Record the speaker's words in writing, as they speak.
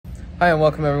Hi and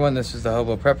welcome everyone. This is the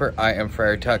Hobo Prepper. I am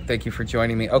Friar Tuck. Thank you for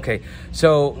joining me. Okay,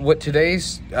 so what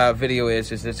today's video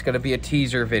is it's going to be a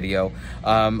teaser video.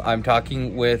 I'm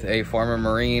talking with a former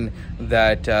Marine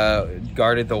that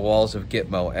guarded the walls of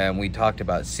Gitmo, and we talked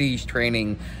about siege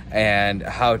training and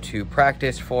how to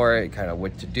practice for it, kind of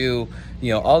what to do,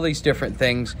 you know, all these different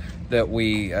things that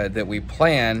we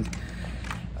planned.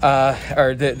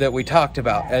 That we talked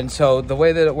about. And so the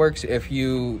way that it works, if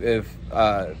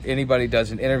anybody does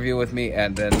an interview with me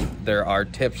and then there are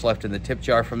tips left in the tip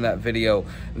jar from that video,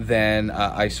 then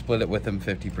I split it with them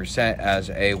 50%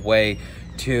 as a way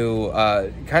to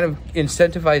kind of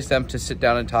incentivize them to sit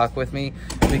down and talk with me,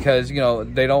 because you know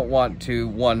they don't want to,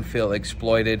 one, feel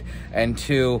exploited, and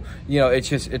two, you know,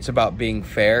 it's about being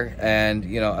fair, and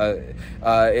you know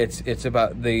it's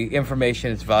about the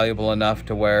information is valuable enough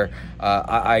to where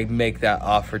I make that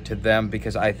offer to them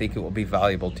because I think it will be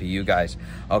valuable to you guys.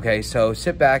 Okay, so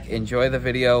sit back, enjoy the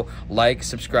video, like,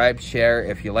 subscribe, share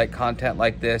if you like content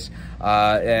like this,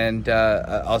 and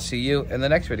I'll see you in the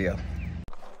next video.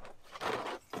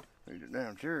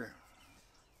 Damn chair.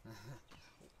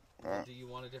 Right. Do you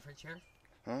want a different chair?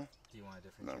 Huh? Do you want a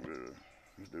different chair? I'm good.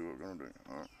 Let's do what we're gonna do.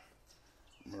 All right.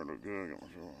 I'm gonna look good. I got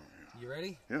myself on. You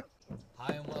ready? Yeah.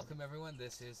 Hi and welcome everyone.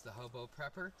 This is the Hobo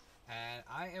Prepper, and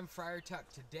I am Friar Tuck.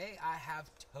 Today I have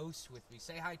Toast with me.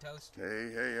 Say hi, Toast.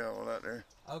 Hey, y'all out there.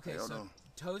 Okay, so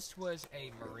Toast was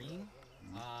a Marine.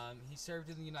 He served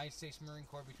in the United States Marine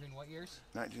Corps between what years?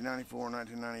 1994 and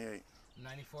 1998.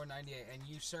 94, 98, and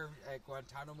you served at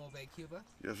Guantanamo Bay, Cuba?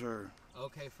 Yes, sir.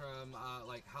 Okay, from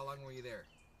like how long were you there?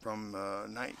 From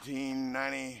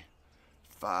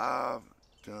 1995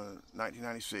 to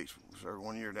 1996. We served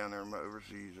 1 year down there in my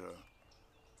overseas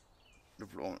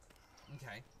deployment.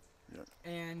 Okay. Yep.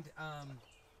 And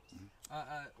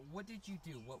what did you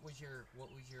do? What was your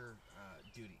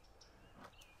duty?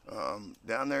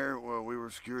 Down there, well, we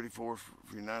were security force for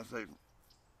the United States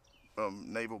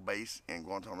naval base in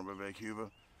Guantanamo Bay,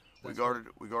 Cuba. We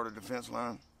guarded defense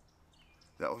line.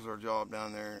 That was our job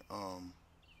down there.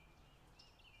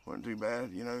 Wasn't too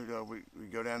bad, you know. We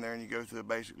go down there and you go through a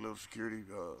basic little security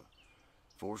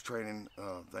force training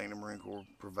thing the Marine Corps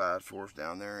provides for us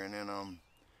down there, and then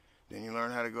you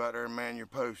learn how to go out there and man your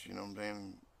post. You know what I'm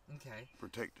saying? Okay.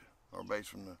 Protect our base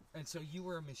from the. And so you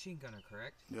were a machine gunner,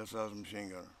 correct? Yes, I was a machine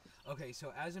gunner. Okay,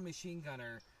 so as a machine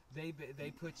gunner, they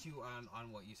put you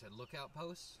on what you said, lookout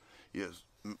posts? Yes,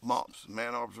 MOPS,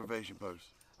 man observation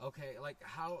posts. Okay, like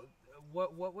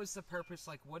what was the purpose,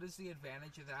 like what is the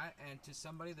advantage of that? And to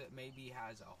somebody that maybe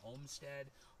has a homestead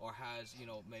or has, you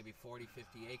know, maybe 40,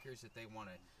 50 acres that they want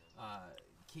to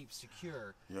keep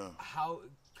secure, yeah, how,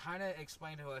 kind of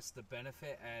explain to us the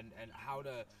benefit and how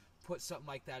to put something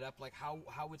like that up, like how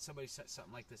would somebody set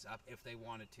something like this up if they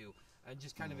wanted to, and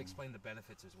just kind of explain the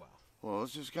benefits as well. Well,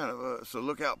 it's just kind of so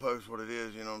lookout post, what it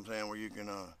is, you know what I'm saying, where you can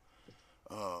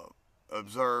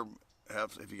observe,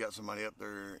 if you got somebody up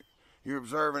there, you're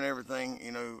observing everything,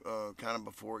 you know, kind of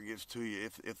before it gets to you,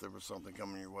 if there was something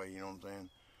coming your way, you know what I'm saying.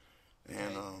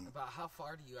 And okay. About how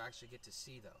far do you actually get to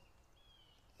see though?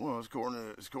 Well, it's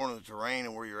according to the terrain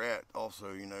and where you're at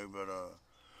also, you know, but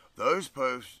those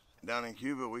posts down in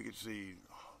Cuba, we could see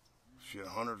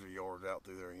hundreds of yards out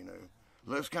through there, you know.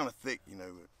 It's kind of thick, you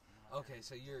know, but. Okay,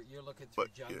 so you're looking through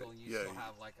jungle, and you still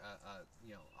have like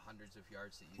you know, hundreds of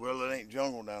yards that you. Well, it ain't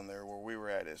jungle down there where we were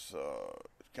at. It's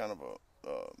kind of a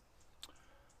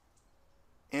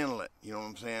inlet. You know what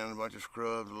I'm saying? A bunch of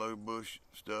scrubs, low bush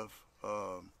stuff.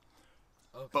 Okay.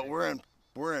 But we're in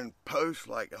posts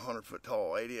like 100 foot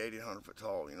tall, 80, 100 foot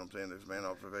tall. You know what I'm saying? There's man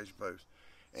observation posts,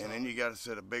 and then you got a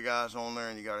set of big eyes on there,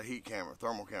 and you got a heat camera,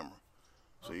 thermal camera,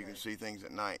 so you can see things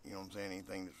at night. You know what I'm saying?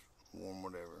 Anything that's warm,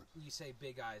 whatever. You say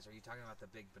big eyes, are you talking about the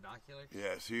big binoculars?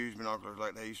 Yeah, it's huge binoculars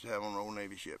like they used to have on the old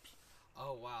Navy ships.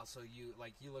 Oh wow, so you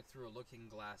look through a looking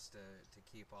glass to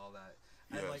keep all that.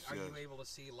 And yes, like, are yes. you able to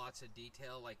see lots of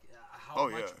detail? Like how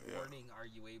much warning are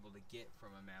you able to get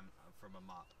from a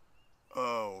mop?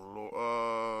 Oh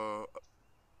Lord,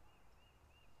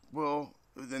 well,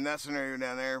 in that scenario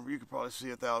down there, you could probably see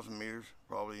 1,000 meters,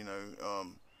 probably, you know.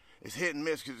 It's hit and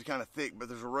miss because it's kind of thick, but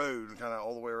there's a road kind of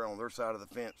all the way around their side of the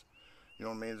fence. You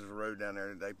know what I mean? There's a road down there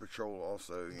that they patrol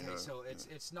also, you know. So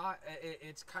it's not,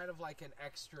 it's kind of like an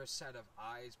extra set of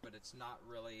eyes, but it's not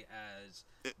really as,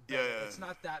 it's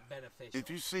not that beneficial. If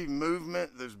you see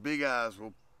movement, those big eyes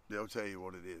they'll tell you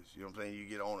what it is. You know what I'm saying? You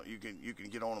get on it, you can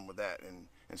get on them with that and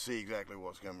see exactly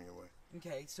what's coming your way.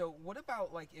 Okay, so what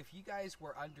about like if you guys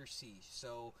were under siege?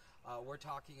 So we're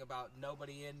talking about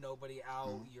nobody in, nobody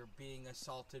out. You're being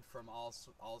assaulted from all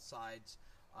sides.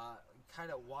 Kind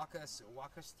of walk us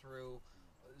through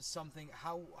something.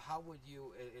 How would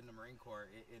you in the Marine Corps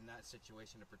in that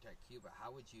situation to protect Cuba?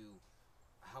 How would you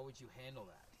handle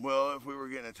that? Well, if we were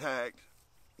getting attacked,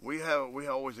 we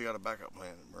always got a backup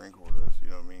plan. The Marine Corps does. You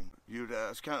know what I mean?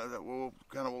 It's kind of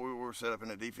what we were set up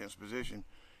in a defense position.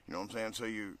 You know what I'm saying? So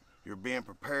you're being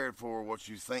prepared for what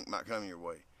you think might come your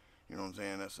way. You know what I'm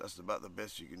saying? That's about the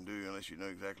best you can do, unless you know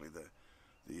exactly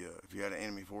if you had an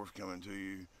enemy force coming to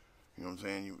you. You know what I'm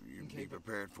saying? You'd be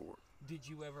prepared for it. Did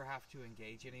you ever have to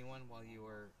engage anyone while you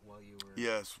were?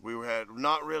 Yes, had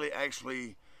not really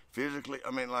actually physically.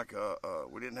 I mean, like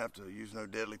we didn't have to use no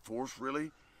deadly force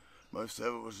really. Most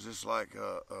of it was just like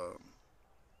a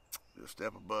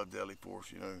step above deadly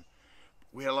force. You know,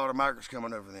 we had a lot of migrants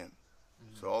coming over then,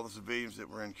 so all the civilians that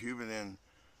were in Cuba then,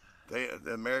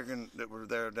 the American that were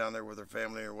down there with their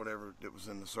family or whatever that was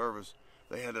in the service,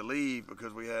 they had to leave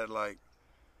because we had like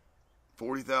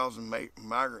 40,000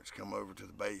 migrants come over to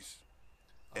the base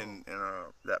in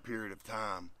that period of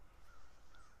time,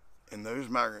 and those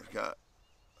migrants got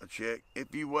a check.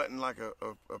 If you wasn't like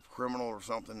a criminal or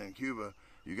something in Cuba,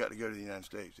 you got to go to the United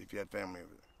States if you had family over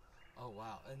there. Oh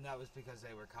wow! And that was because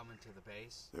they were coming to the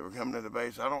base. They were coming to the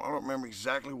base. I don't remember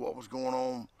exactly what was going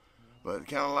on, but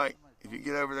kind of like if you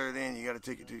get over there, then you got a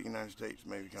ticket to the United States,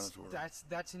 maybe kind of sort of.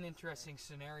 That's an interesting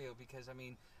scenario because I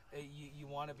mean, you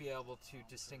want to be able to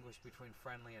distinguish between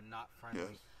friendly and not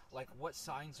friendly. Yes. Like, what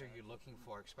signs are you looking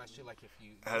for, especially like if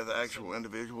you... Out of the actual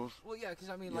individuals? Well, yeah, because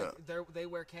I mean, like, they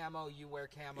wear camo, you wear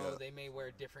camo, they may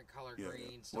wear different color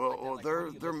green, stuff like that.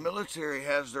 Well, their military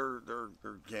has their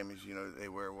camis, you know, they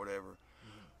wear whatever.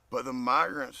 But the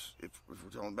migrants, if we're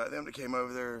talking about them that came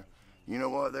over there, you know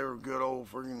what, they were good old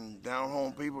freaking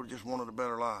down-home people that just wanted a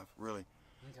better life, really.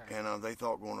 Okay. And they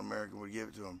thought going to America would give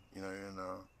it to them, you know, and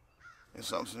in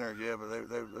some scenarios, yeah, but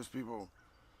those people...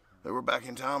 They were back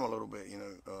in time a little bit, you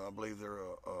know. I believe they're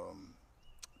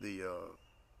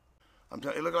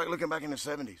it looked like looking back in the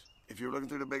 70s. If you were looking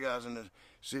through the big eyes in the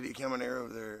city of Caminero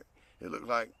over there, it looked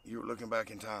like you were looking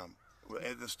back in time.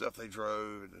 The stuff they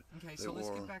drove. Okay, so let's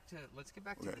get back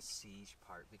to the siege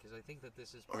part, because I think that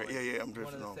this is probably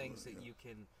one of the things that you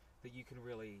can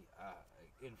really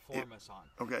inform us on.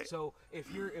 Okay. So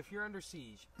if you're under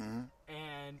siege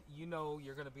and you know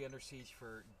you're going to be under siege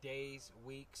for days,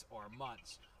 weeks, or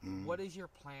months, what is your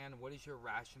plan? What is your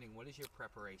rationing? What is your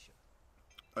preparation?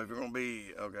 If you're going to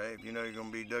be if you know you're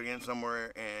going to be dug in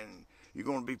somewhere and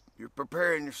you're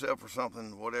preparing yourself for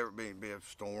something, whatever it be a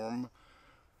storm,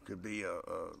 could be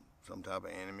some type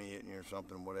of enemy hitting you or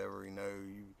something, whatever. You know,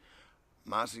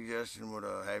 my suggestion would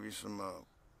have you some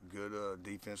good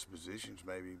defense positions,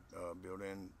 maybe built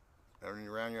in everything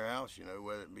around your house. You know,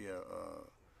 whether it be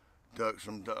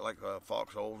like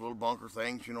foxholes, little bunker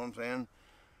things. You know what I'm saying?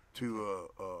 To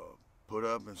put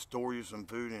up and store you some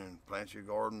food in, plant your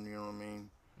garden. You know what I mean?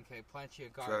 Okay, plant you a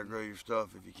garden. Try to grow your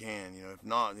stuff if you can. You know, if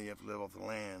not, then you have to live off the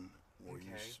land where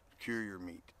you cure your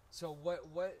meat. So what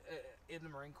in the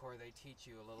Marine Corps they teach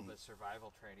you a little bit of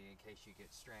survival training in case you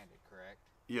get stranded, correct?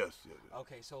 Yes.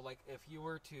 Okay, so like if you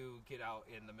were to get out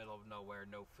in the middle of nowhere,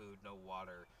 no food, no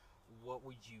water, what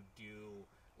would you do?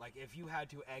 Like if you had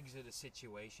to exit a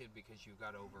situation because you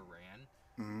got overran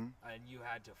and you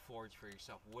had to forage for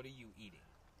yourself, what are you eating?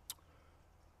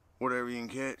 Whatever you can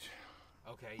catch.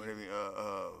 Okay. Whatever,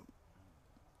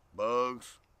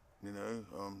 bugs, you know.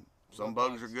 Some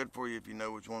bugs are good for you if you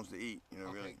know which ones to eat. You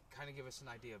know, really. Kind of give us an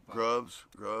idea of bugs.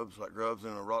 Grubs, like grubs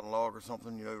in a rotten log or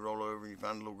something. You know, you roll over and you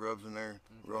find little grubs in there,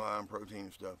 real high in protein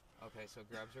and stuff. Okay, so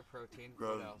grubs are protein.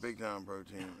 Grubs, what else? Big time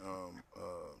protein.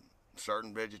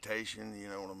 Certain vegetation, you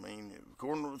know what I mean?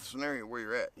 According to the scenario where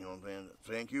you're at, you know what I'm saying?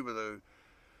 Say in Cuba, though,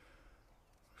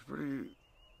 it's pretty...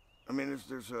 I mean,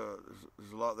 there's a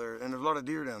lot there, and there's a lot of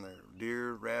deer down there.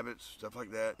 Deer, rabbits, stuff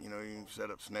like that. You know, you can set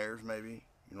up snares maybe,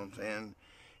 you know what I'm saying?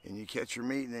 And you catch your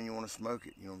meat, and then you want to smoke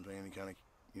it, you know what I'm saying? You kind of,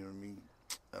 you know what I mean?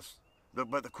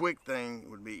 But the quick thing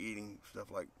would be eating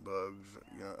stuff like bugs,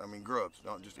 you know, I mean grubs,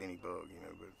 not just any bug, you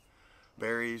know, but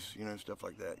berries, you know, stuff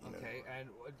like that, you know. Okay, and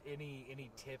any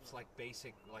tips, like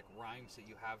basic, like rhymes that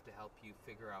you have to help you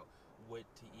figure out what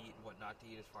to eat and what not to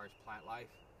eat as far as plant life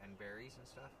and berries and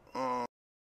stuff?